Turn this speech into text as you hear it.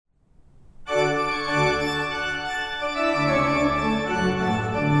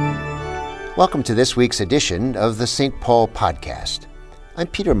Welcome to this week's edition of the St. Paul Podcast. I'm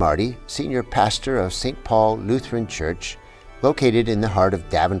Peter Marty, Senior Pastor of St. Paul Lutheran Church, located in the heart of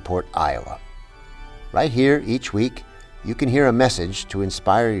Davenport, Iowa. Right here, each week, you can hear a message to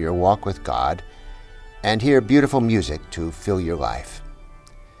inspire your walk with God and hear beautiful music to fill your life.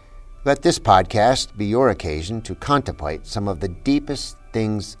 Let this podcast be your occasion to contemplate some of the deepest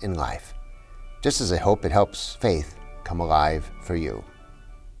things in life, just as I hope it helps faith come alive for you.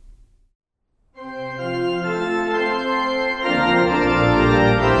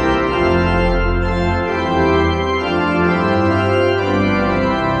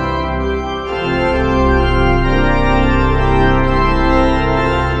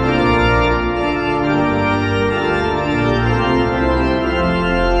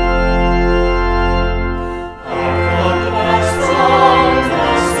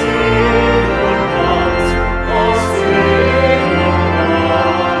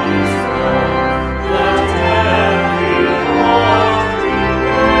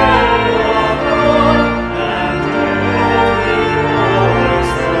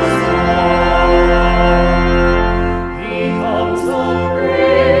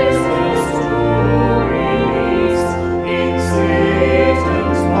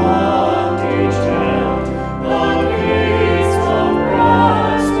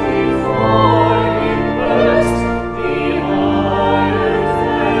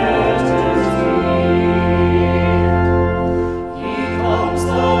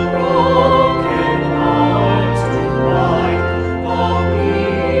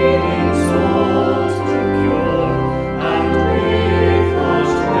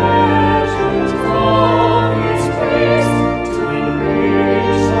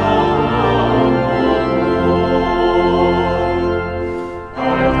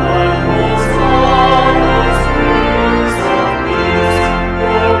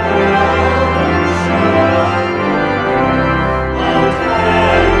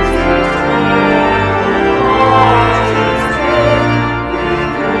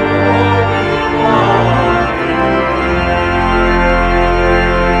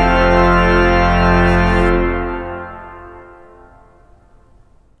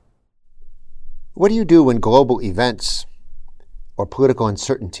 What do you do when global events or political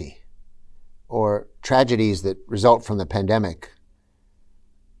uncertainty or tragedies that result from the pandemic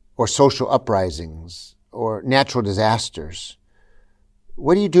or social uprisings or natural disasters?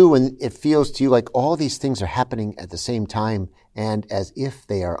 What do you do when it feels to you like all these things are happening at the same time and as if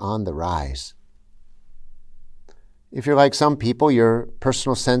they are on the rise? If you're like some people, your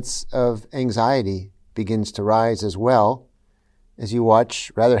personal sense of anxiety begins to rise as well as you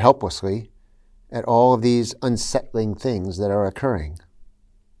watch rather helplessly at all of these unsettling things that are occurring.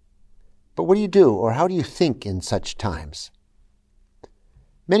 But what do you do, or how do you think in such times?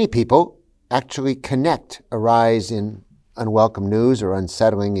 Many people actually connect a rise in unwelcome news or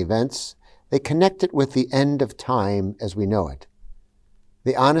unsettling events. They connect it with the end of time as we know it.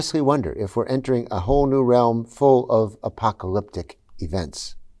 They honestly wonder if we're entering a whole new realm full of apocalyptic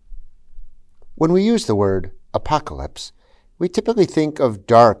events. When we use the word apocalypse, we typically think of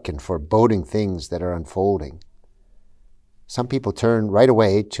dark and foreboding things that are unfolding. Some people turn right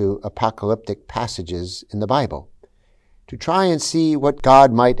away to apocalyptic passages in the Bible to try and see what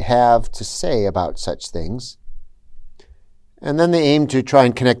God might have to say about such things. And then they aim to try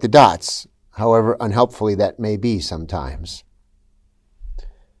and connect the dots, however unhelpfully that may be sometimes.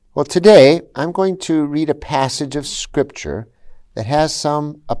 Well, today I'm going to read a passage of Scripture that has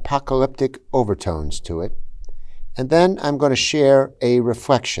some apocalyptic overtones to it. And then I'm going to share a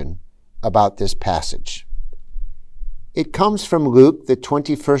reflection about this passage. It comes from Luke, the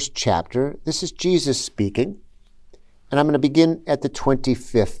 21st chapter. This is Jesus speaking, and I'm going to begin at the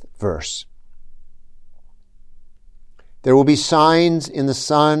 25th verse. There will be signs in the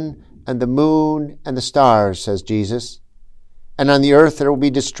sun and the moon and the stars, says Jesus, and on the earth there will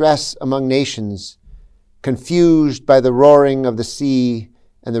be distress among nations, confused by the roaring of the sea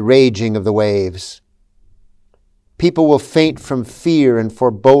and the raging of the waves. People will faint from fear and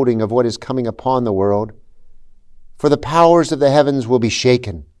foreboding of what is coming upon the world, for the powers of the heavens will be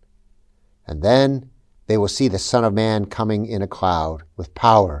shaken. And then they will see the Son of Man coming in a cloud with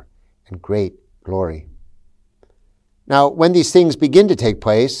power and great glory. Now, when these things begin to take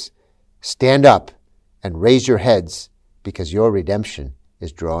place, stand up and raise your heads, because your redemption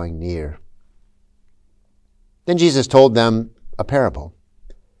is drawing near. Then Jesus told them a parable.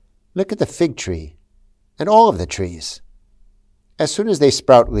 Look at the fig tree and all of the trees. As soon as they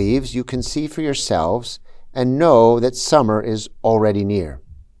sprout leaves, you can see for yourselves and know that summer is already near.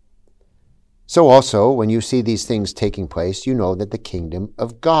 So also, when you see these things taking place, you know that the kingdom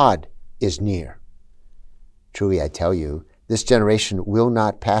of God is near. Truly I tell you, this generation will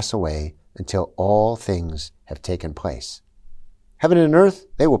not pass away until all things have taken place. Heaven and earth,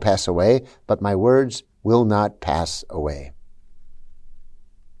 they will pass away, but my words will not pass away.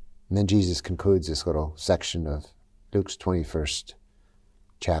 And then Jesus concludes this little section of Luke's 21st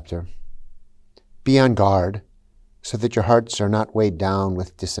chapter. Be on guard so that your hearts are not weighed down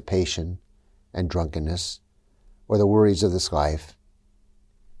with dissipation and drunkenness or the worries of this life,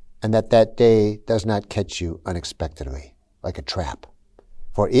 and that day does not catch you unexpectedly like a trap,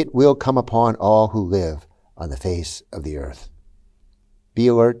 for it will come upon all who live on the face of the earth. Be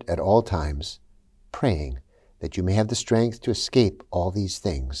alert at all times, praying that you may have the strength to escape all these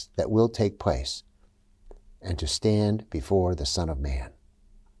things that will take place and to stand before the Son of Man.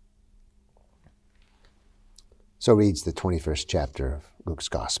 So reads the 21st chapter of Luke's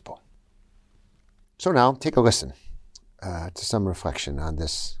Gospel. So now take a listen to some reflection on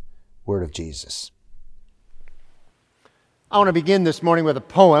this word of Jesus. I want to begin this morning with a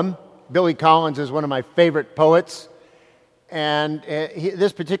poem. Billy Collins is one of my favorite poets. And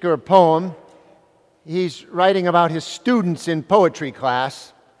this particular poem, he's writing about his students in poetry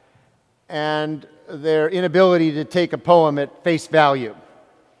class and their inability to take a poem at face value.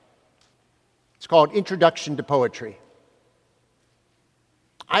 It's called Introduction to Poetry.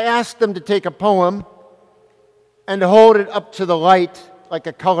 I asked them to take a poem and to hold it up to the light like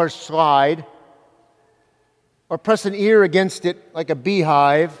a color slide, or press an ear against it like a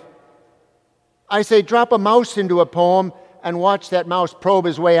beehive. I say, drop a mouse into a poem and watch that mouse probe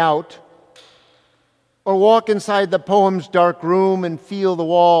his way out, or walk inside the poem's dark room and feel the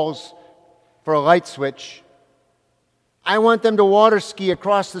walls for a light switch. I want them to water ski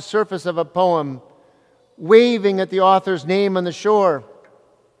across the surface of a poem, waving at the author's name on the shore.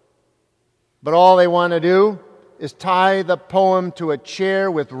 But all they want to do is tie the poem to a chair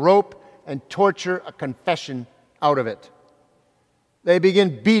with rope and torture a confession out of it. They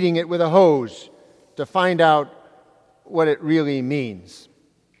begin beating it with a hose to find out what it really means.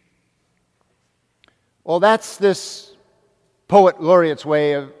 Well, that's this poet laureate's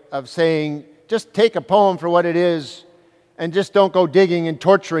way of saying, just take a poem for what it is and just don't go digging and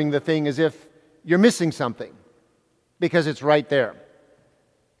torturing the thing as if you're missing something, because it's right there.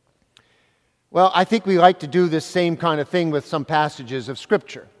 Well, I think we like to do this same kind of thing with some passages of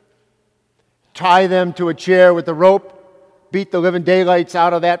Scripture. Tie them to a chair with a rope, beat the living daylights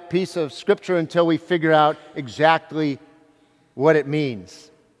out of that piece of Scripture until we figure out exactly what it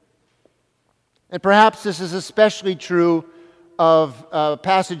means. And perhaps this is especially true of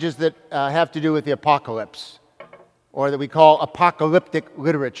passages that have to do with the apocalypse, or that we call apocalyptic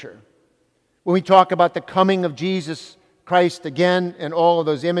literature. When we talk about the coming of Jesus Christ again and all of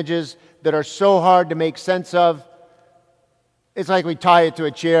those images that are so hard to make sense of, it's like we tie it to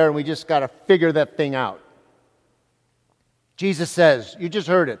a chair and we just got to figure that thing out. Jesus says, you just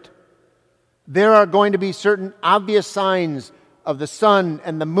heard it, there are going to be certain obvious signs of the sun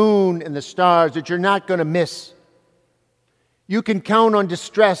and the moon and the stars that you're not going to miss. You can count on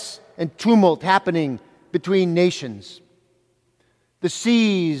distress and tumult happening between nations. The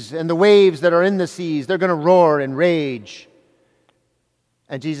seas and the waves that are in the seas, they're going to roar and rage.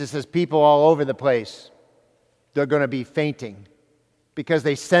 And Jesus says people all over the place, they're going to be fainting because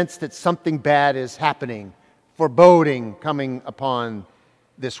they sense that something bad is happening, foreboding coming upon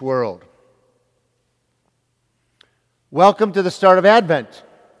this world. Welcome to the start of Advent.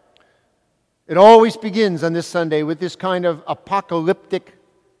 It always begins on this Sunday with this kind of apocalyptic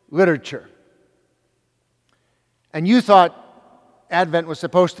literature. And you thought Advent was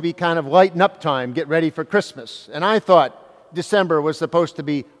supposed to be kind of lighten up time, get ready for Christmas. And I thought December was supposed to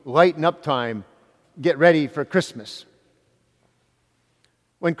be lighten up time, get ready for Christmas.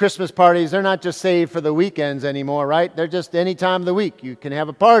 When Christmas parties, they're not just saved for the weekends anymore, right? They're just any time of the week. You can have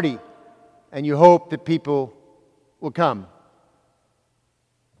a party, and you hope that people will come.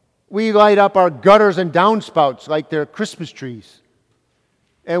 We light up our gutters and downspouts like they're Christmas trees.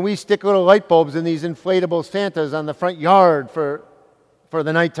 And we stick little light bulbs in these inflatable Santas on the front yard for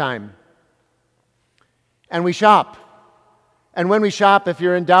the nighttime. And we shop. And when we shop, if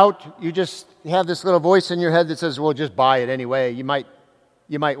you're in doubt, you just have this little voice in your head that says, well, just buy it anyway. You might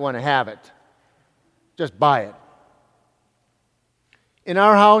want to have it. Just buy it. In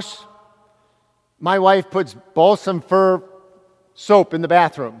our house, my wife puts balsam fir soap in the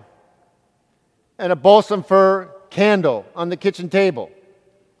bathroom and a balsam fir candle on the kitchen table.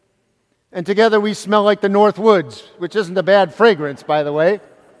 And together we smell like the North Woods, which isn't a bad fragrance, by the way.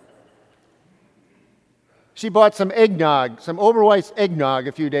 She bought some eggnog, some Oberweis eggnog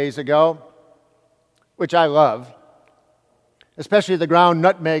a few days ago, which I love. especially the ground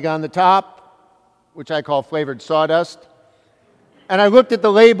nutmeg on the top, which I call flavored sawdust. And I looked at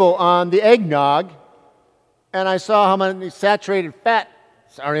the label on the eggnog, and I saw how many saturated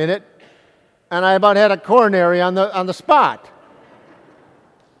fats are in it, and I about had a coronary on the spot.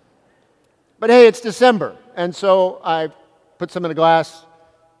 But hey, it's December, and so I put some in a glass,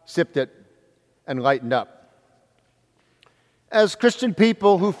 sipped it, and lightened up. As Christian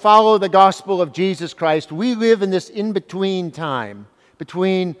people who follow the gospel of Jesus Christ, we live in this in-between time,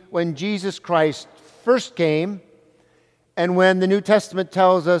 between when Jesus Christ first came and when the New Testament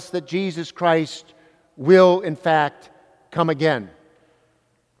tells us that Jesus Christ will, in fact, come again.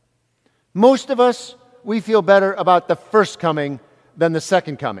 Most of us, we feel better about the first coming than the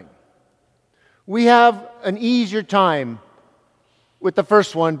second coming. We have an easier time with the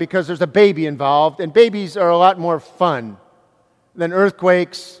first one because there's a baby involved, and babies are a lot more fun than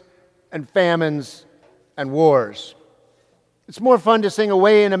earthquakes and famines and wars. It's more fun to sing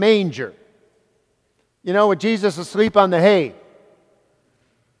Away in a Manger, with Jesus asleep on the hay,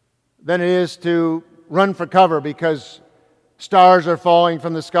 than it is to run for cover because stars are falling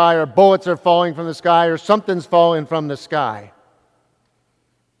from the sky or bullets are falling from the sky or something's falling from the sky.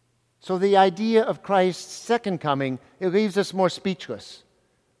 So the idea of Christ's second coming, it leaves us more speechless,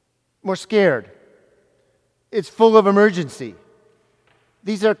 more scared. It's full of emergency.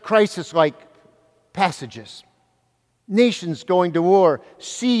 These are crisis-like passages. Nations going to war,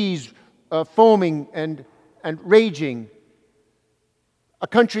 seas foaming and raging, a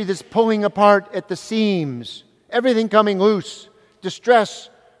country that's pulling apart at the seams, everything coming loose, distress,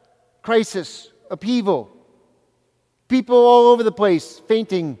 crisis, upheaval, people all over the place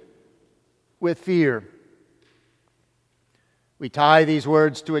fainting with fear. We tie these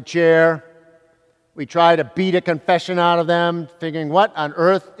words to a chair. We try to beat a confession out of them, figuring, what on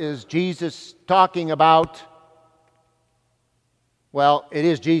earth is Jesus talking about? Well, it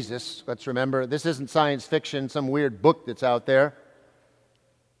is Jesus, let's remember. This isn't science fiction, some weird book that's out there.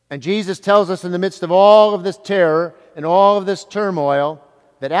 And Jesus tells us in the midst of all of this terror and all of this turmoil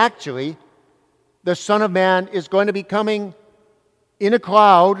that actually the Son of Man is going to be coming in a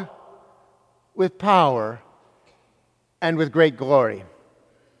cloud with power and with great glory.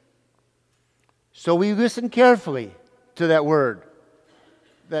 So we listen carefully to that word,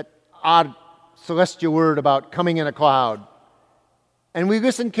 that odd celestial word about coming in a cloud. And we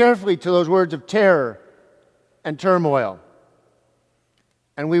listen carefully to those words of terror and turmoil.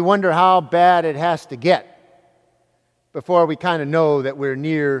 And we wonder how bad it has to get before we kind of know that we're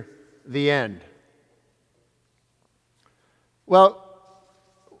near the end. Well,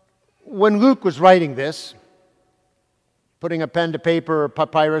 when Luke was writing this, putting a pen to paper or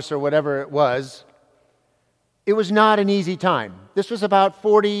papyrus or whatever it was not an easy time. This was about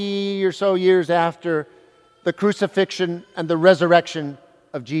 40 or so years after the crucifixion and the resurrection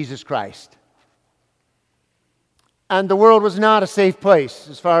of Jesus Christ. And the world was not a safe place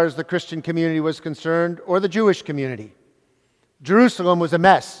as far as the Christian community was concerned or the Jewish community. Jerusalem was a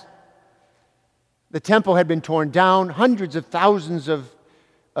mess. The temple had been torn down. Hundreds of thousands of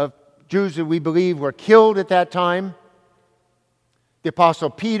Jews that we believe were killed at that time. The Apostle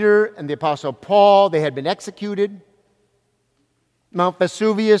Peter and the Apostle Paul, they had been executed. Mount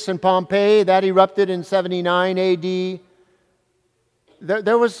Vesuvius in Pompeii, that erupted in 79 A.D.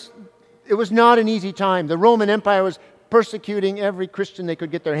 It was not an easy time. The Roman Empire was persecuting every Christian they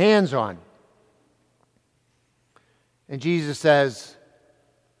could get their hands on. And Jesus says,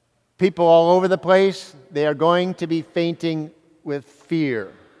 people all over the place, they are going to be fainting with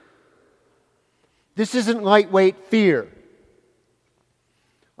fear. This isn't lightweight fear.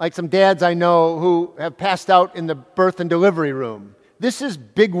 Like some dads I know who have passed out in the birth and delivery room. This is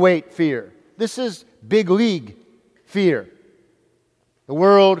big weight fear. This is big league fear. The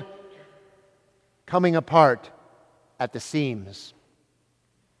world coming apart at the seams.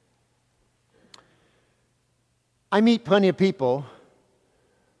 I meet plenty of people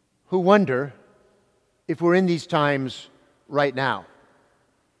who wonder if we're in these times right now.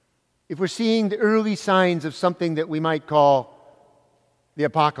 If we're seeing the early signs of something that we might call the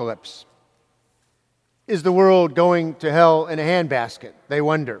apocalypse. Is the world going to hell in a handbasket? They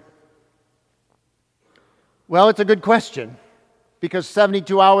wonder. Well, it's a good question, because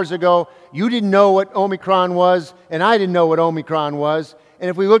 72 hours ago, you didn't know what Omicron was, and I didn't know what Omicron was, and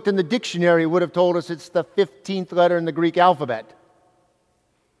if we looked in the dictionary, it would have told us it's the 15th letter in the Greek alphabet.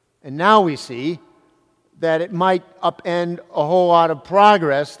 And now we see that it might upend a whole lot of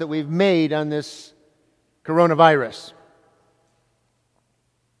progress that we've made on this coronavirus.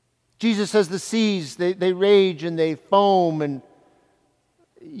 Jesus says the seas, they rage and they foam, and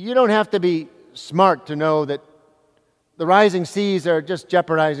you don't have to be smart to know that the rising seas are just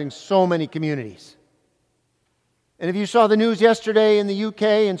jeopardizing so many communities. And if you saw the news yesterday in the UK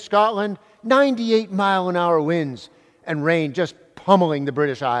and Scotland, 98-mile-an-hour winds and rain just pummeling the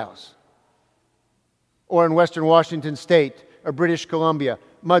British Isles. Or in western Washington State or British Columbia,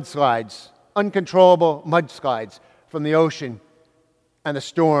 mudslides, uncontrollable mudslides from the ocean and the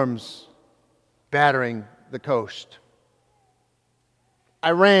storms battering the coast.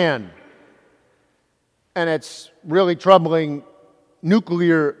 Iran and its really troubling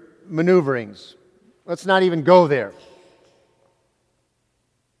nuclear maneuverings. Let's not even go there.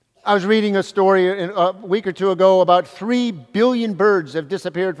 I was reading a story a week or two ago about 3 billion birds have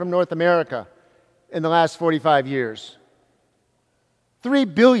disappeared from North America in the last 45 years. 3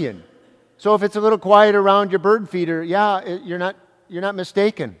 billion. So if it's a little quiet around your bird feeder, you're not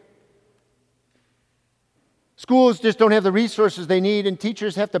mistaken. Schools just don't have the resources they need, and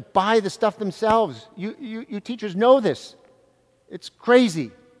teachers have to buy the stuff themselves. You teachers know this. It's crazy.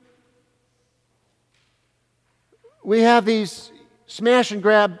 We have these smash and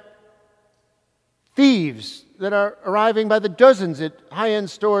grab thieves that are arriving by the dozens at high-end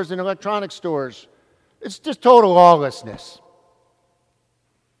stores and electronic stores. It's just total lawlessness.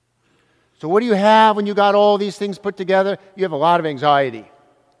 So what do you have when you got all these things put together? You have a lot of anxiety.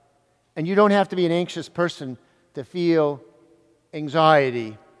 And you don't have to be an anxious person to feel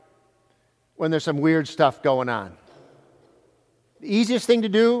anxiety when there's some weird stuff going on. The easiest thing to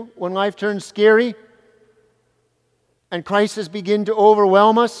do when life turns scary and crises begin to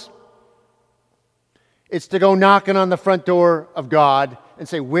overwhelm us, it's to go knocking on the front door of God and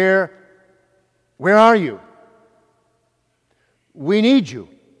say, Where are you? We need you.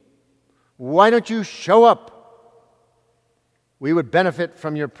 Why don't you show up? We would benefit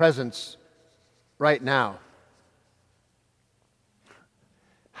from your presence right now.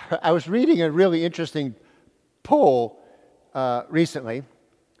 I was reading a really interesting poll recently.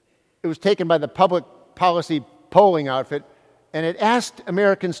 It was taken by the Public Policy polling outfit, and it asked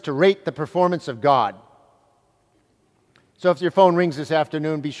Americans to rate the performance of God. So if your phone rings this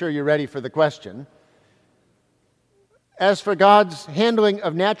afternoon, be sure you're ready for the question. As for God's handling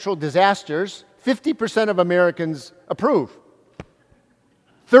of natural disasters, 50% of Americans approve,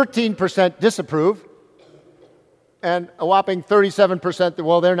 13% disapprove, and a whopping 37% that,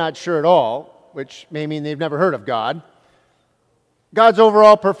 well, they're not sure at all, which may mean they've never heard of God. God's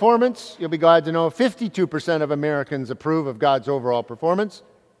overall performance, you'll be glad to know, 52% of Americans approve of God's overall performance,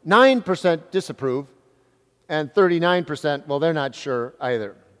 9% disapprove, and 39%, well, they're not sure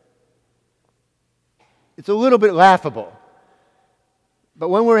either. It's a little bit laughable. But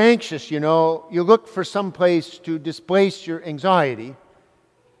when we're anxious, you look for some place to displace your anxiety,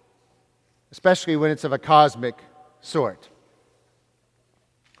 especially when it's of a cosmic sort.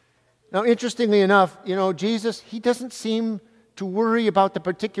 Now, interestingly enough, Jesus, he doesn't seem to worry about the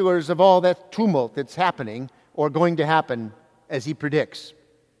particulars of all that tumult that's happening or going to happen as he predicts.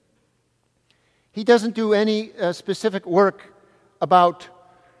 He doesn't do any specific work about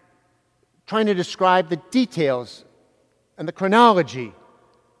trying to describe the details and the chronology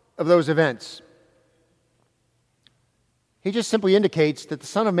of those events. He just simply indicates that the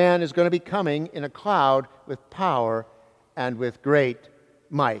Son of Man is going to be coming in a cloud with power and with great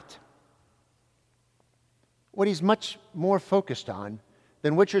might. What he's much more focused on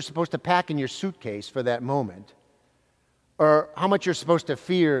than what you're supposed to pack in your suitcase for that moment, or how much you're supposed to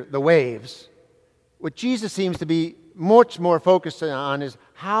fear the waves, what Jesus seems to be much more focused on is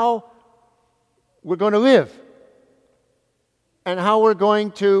how we're going to live and how we're going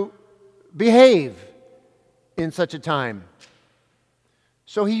to behave in such a time.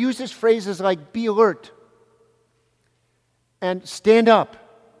 So he uses phrases like be alert and stand up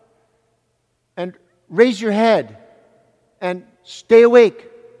and raise your head and stay awake.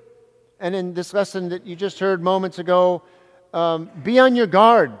 And in this lesson that you just heard moments ago, be on your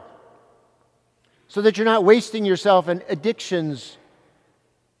guard so that you're not wasting yourself in addictions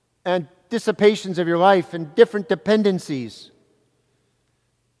and dissipations of your life and different dependencies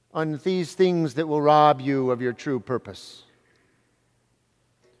on these things that will rob you of your true purpose.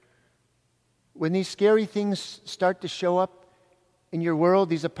 When these scary things start to show up in your world,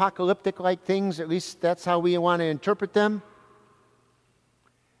 these apocalyptic-like things, at least that's how we want to interpret them,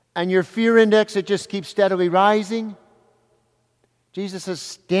 and your fear index, it just keeps steadily rising, Jesus says,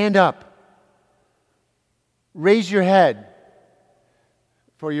 stand up. Raise your head,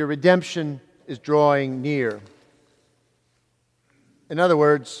 for your redemption is drawing near. In other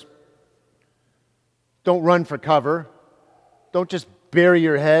words, don't run for cover. Don't just bury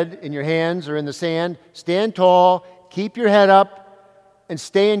your head in your hands or in the sand. Stand tall, keep your head up, and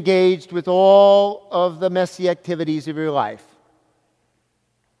stay engaged with all of the messy activities of your life.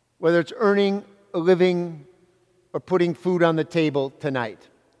 Whether it's earning a living or putting food on the table tonight.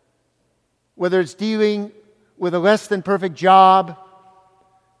 Whether it's dealing with a less than perfect job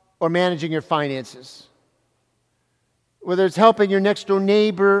or managing your finances. Whether it's helping your next door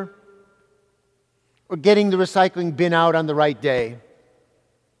neighbor or getting the recycling bin out on the right day.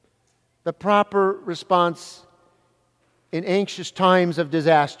 The proper response in anxious times of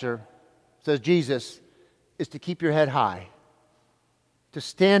disaster, says Jesus, is to keep your head high, to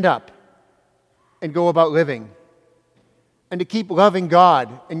stand up and go about living, and to keep loving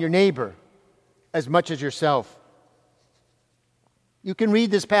God and your neighbor as much as yourself. You can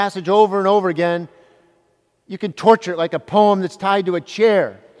read this passage over and over again. You can torture it like a poem that's tied to a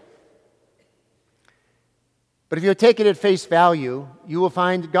chair. But if you take it at face value, you will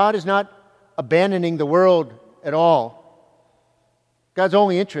find God is not abandoning the world at all. God's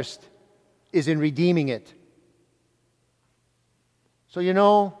only interest is in redeeming it.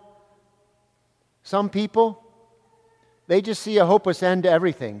 So some people, they just see a hopeless end to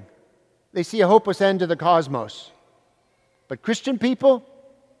everything. They see a hopeless end to the cosmos. But Christian people,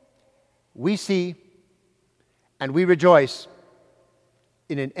 we see and we rejoice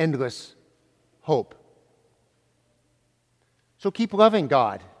in an endless hope. So keep loving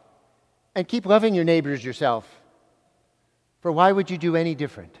God and keep loving your neighbors yourself. For why would you do any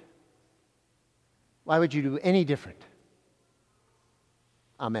different? Why would you do any different?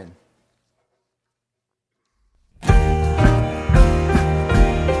 Amen. You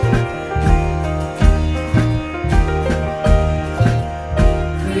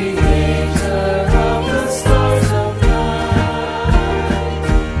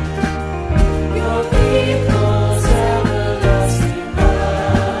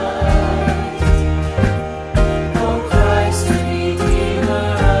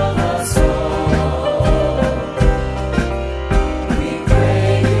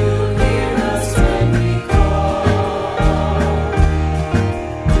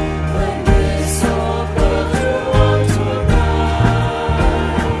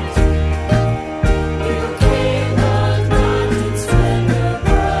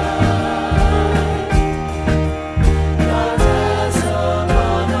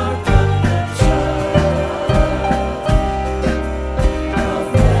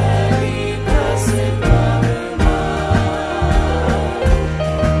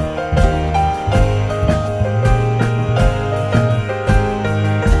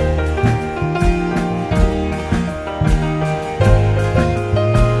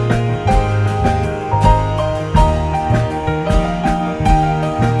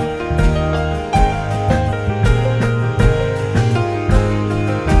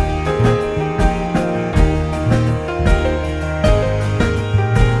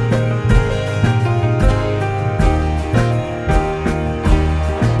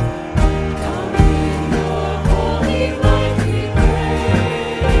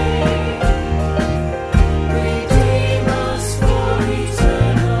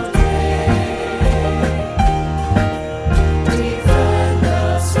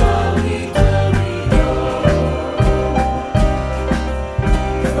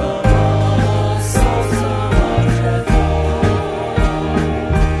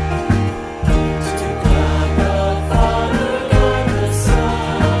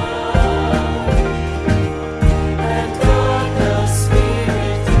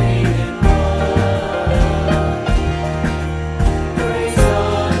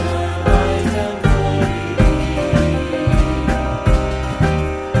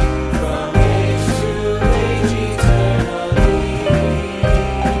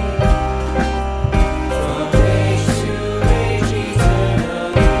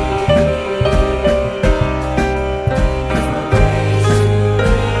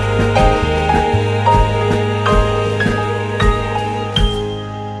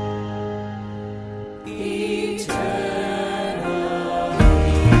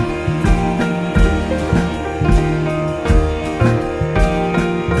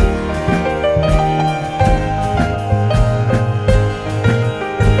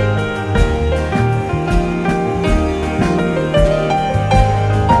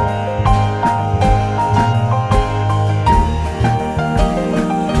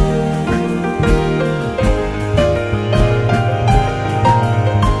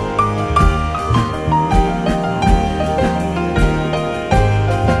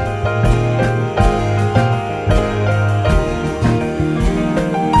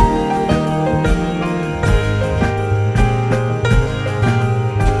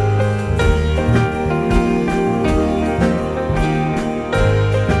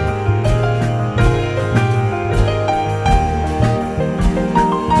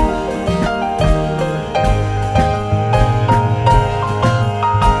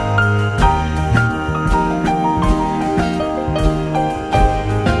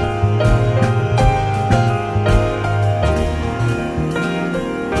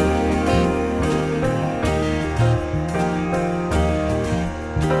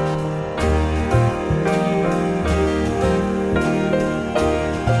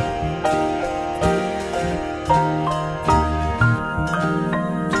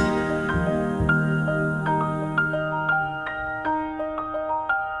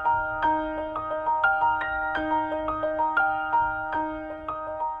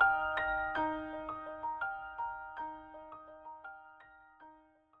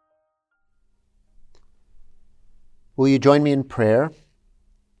Will you join me in prayer?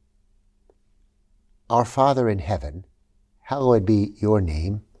 Our Father in heaven, hallowed be your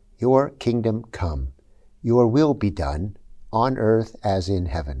name. Your kingdom come. Your will be done on earth as in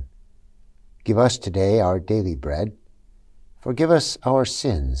heaven. Give us today our daily bread. Forgive us our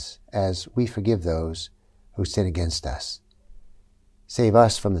sins as we forgive those who sin against us. Save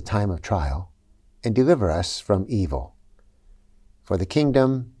us from the time of trial and deliver us from evil. For the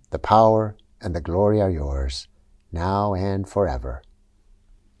kingdom, the power, and the glory are yours, now and forever.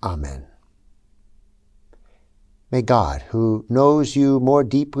 Amen. May God, who knows you more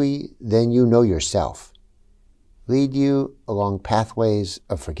deeply than you know yourself, lead you along pathways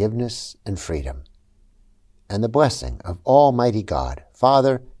of forgiveness and freedom. And the blessing of Almighty God,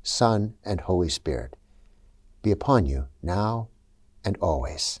 Father, Son, and Holy Spirit, be upon you now and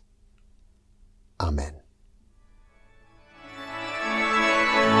always. Amen.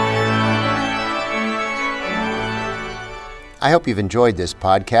 I hope you've enjoyed this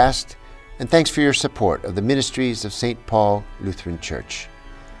podcast, and thanks for your support of the ministries of St. Paul Lutheran Church.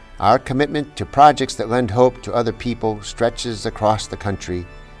 Our commitment to projects that lend hope to other people stretches across the country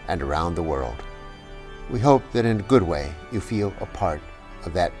and around the world. We hope that in a good way you feel a part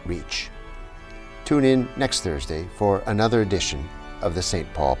of that reach. Tune in next Thursday for another edition of the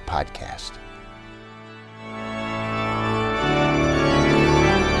St. Paul Podcast.